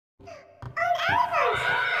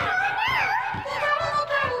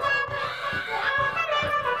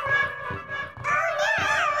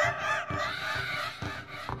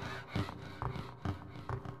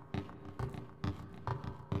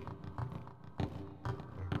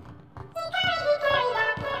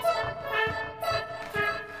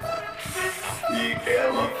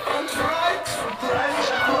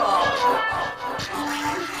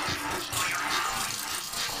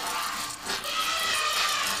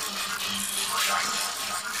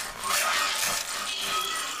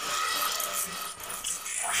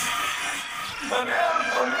An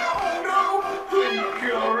elephant, oh no!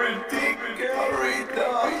 Hickory, dickory,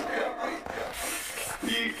 dock.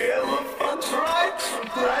 The elephant tried to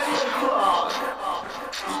play the clock.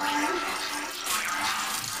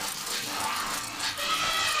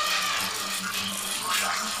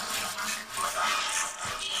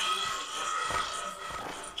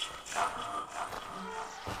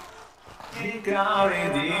 Hickory,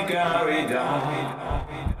 dickory, dock.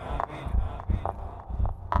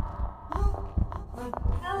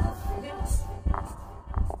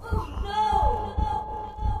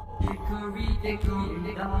 Hickory,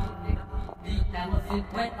 dickory, dock, the elephant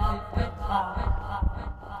went up, went up.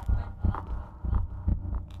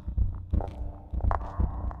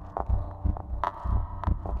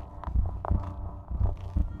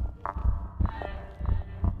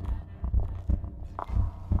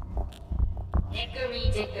 Hickory,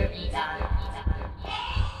 dickory, dock.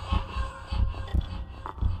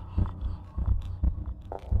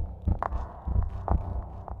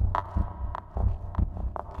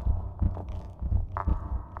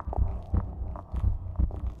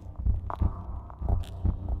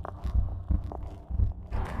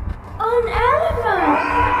 An elephant!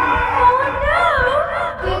 Oh no!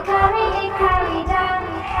 Hickory, dickory, dock.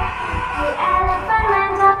 The elephant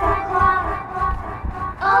went up the clock.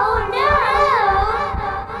 Oh no!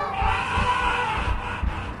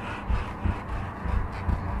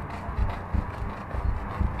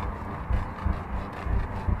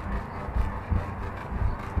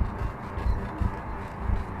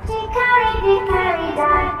 Hickory, dickory,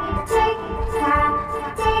 dock. Tick tock,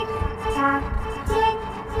 tick tock, tick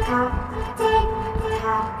tock, tick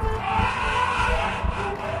tock.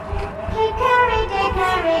 Hickory,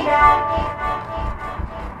 dickory, dock.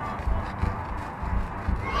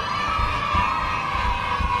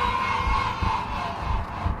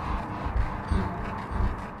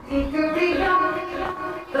 Hickory dock,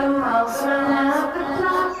 the mouse ran out the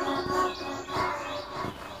clock.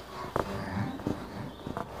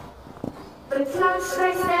 The clock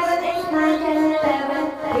strikes 7, 8, 9, 10,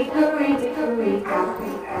 11. Hickory, dickory, dock.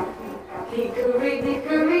 Hickory,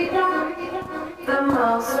 dickory, dock. The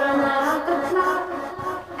mouse ran out the clock.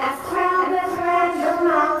 As 12 as red, the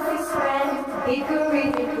mouse is red. Hickory,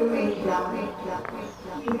 dickory, dock.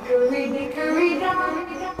 Hickory, dickory, dock.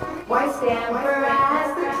 Why stand for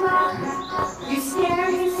as the clock? You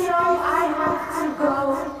scared me so I have to go.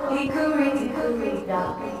 Hickory, dickory,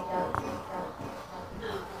 dock.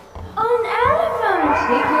 An elephant!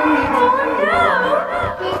 Hickory, dickory, dock.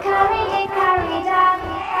 Hickory, dickory, dock.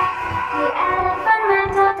 The elephant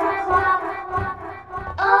went up the clock.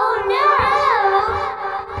 Oh no!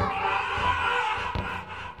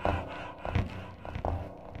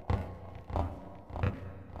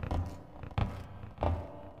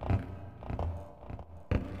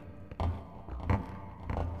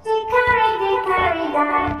 Hickory, dickory,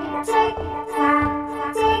 dock. Tick tock,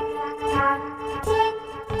 tick tock, tick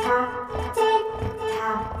tock, tick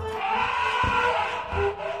tock.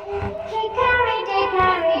 Hickory,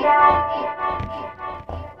 dickory, dock.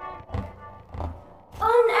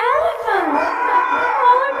 An elephant!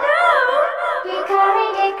 Oh no! Hickory,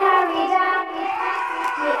 dickory, dock.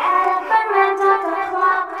 The elephant went up the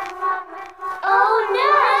clock. Oh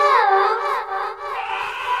no!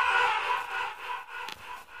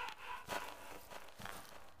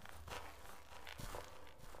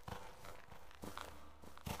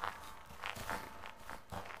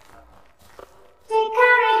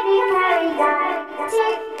 Hickory, dickory, dock.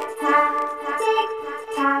 Tick tock, tick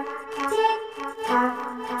tock, tick tock,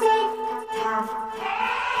 tick tock.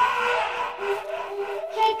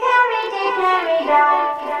 Hickory, dickory,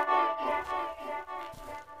 dock.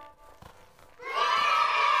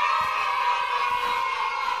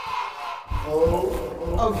 Oh,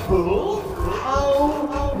 a fool? Oh,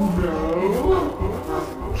 no.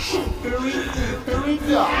 Hickory, dickory,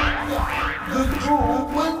 dock. The fool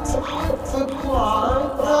went to the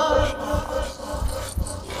clock.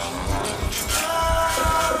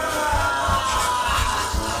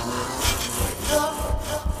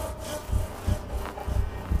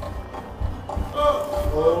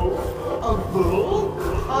 Oh, a fool?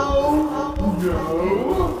 Oh, no.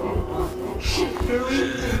 Hickory,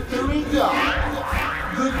 dickory, dock.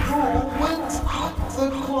 The fool went to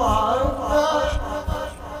the clock.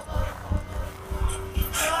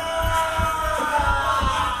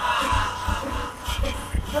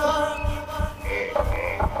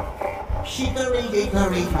 Hickory,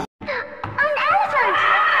 dickory, dock. An elephant!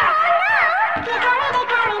 Oh no! Hickory,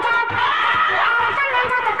 dickory, dock. The elephant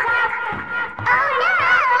went up the clock. Oh no!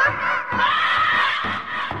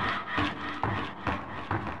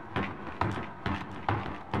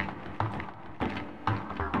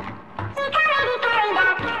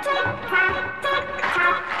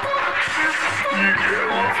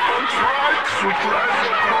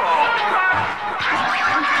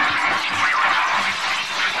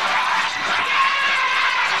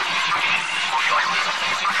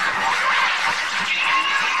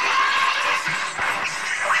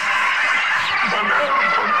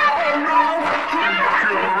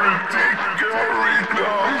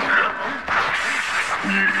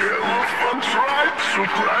 Hickory,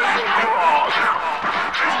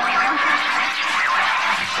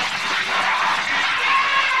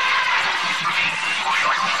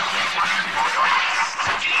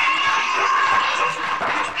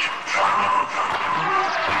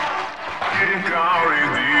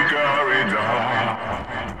 dickory, dock.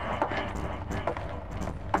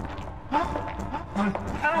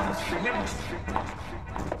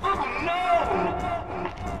 Oh no!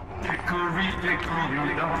 Hickory,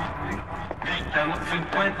 dickory, dock. The elephant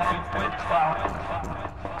went up with clock.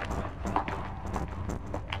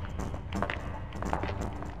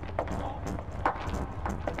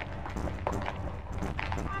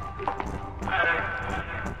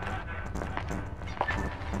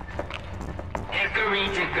 Hickory,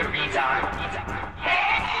 dickory, dock.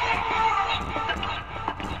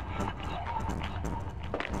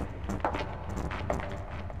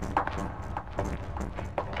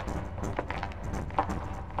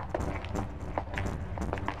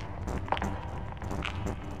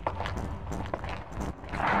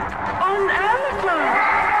 An elephant!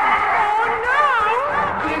 Oh no!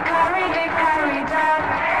 Hickory dickory dock.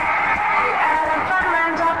 The elephant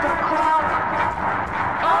went up the clock.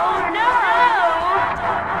 Oh no!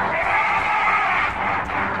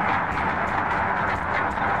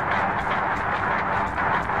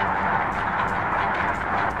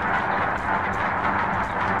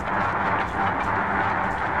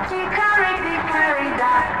 Hickory dickory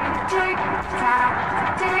dock. Tick tock,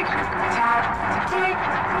 tick tock, tick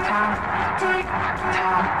tock, tick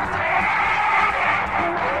tock.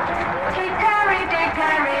 Hickory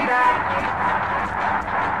dickory dock.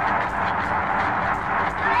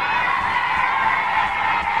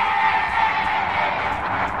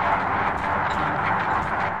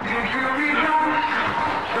 Hickory dock,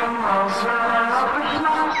 the mouse ran up the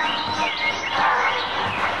clock.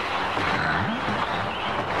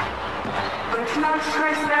 The clock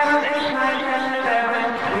strikes 7, 8, 9, 10, 11.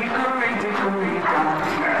 Hickory dickory dock.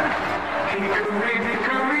 Hickory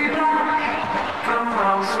dickory dock. The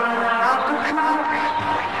mouse ran out the clock.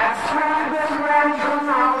 As rabbit ran, the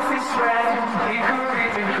mouse is red. Hickory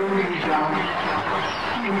dickory dock.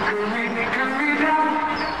 Hickory dickory dock.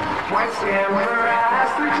 Why scamper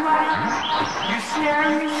as the clock? You scare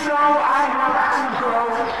me so I have to go.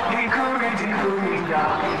 Hickory dickory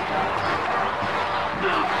dock.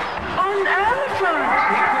 An elephant!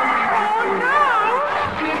 Oh no!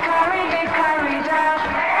 Hickory dickory dock.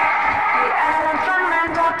 The elephant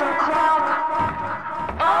went up the clock.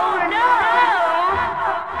 Oh no!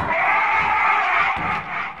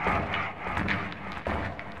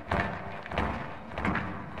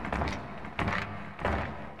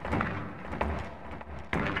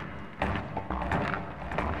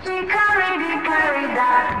 Hickory dickory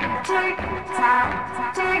dock. Tick tock,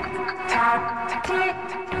 tick tock, tick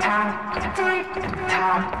tock, tick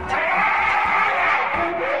tock.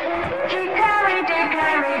 Hickory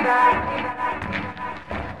dickory dock.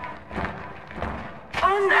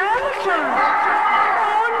 An elephant!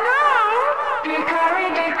 Oh no! Hickory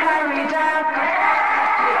dickory dock.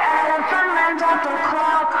 The elephant went up the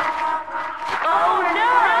clock. Oh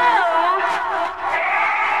no!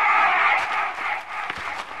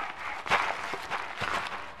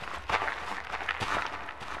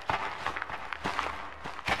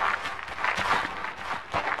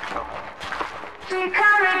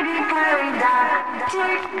 Hickory dickory dock.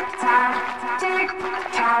 Tick tock, tick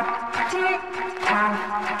tock, tick tock,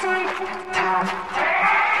 tick tock.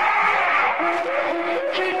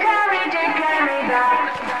 Hickory dickory dock.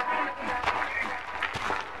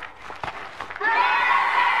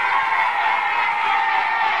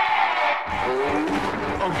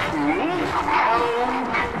 A fool? Oh,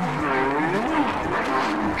 no.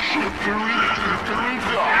 Hickory, dickory,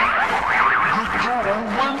 dock. The girl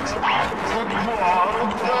went up the clock.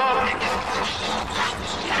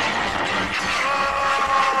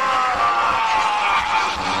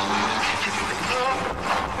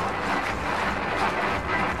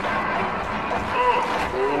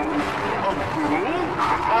 A fool?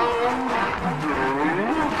 Oh, no.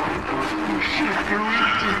 Hickory,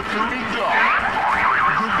 dickory, dock.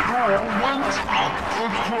 The girl went up the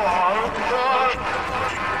clock.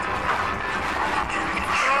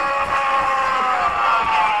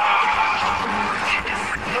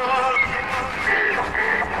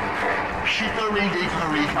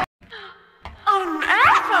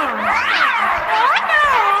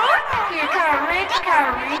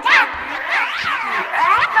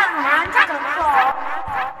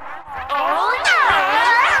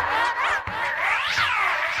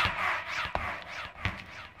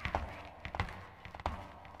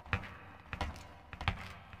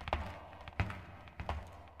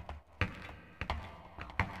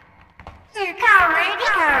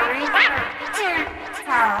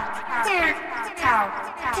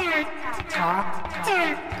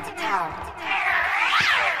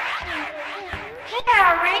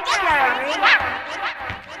 Hickory, Dickory.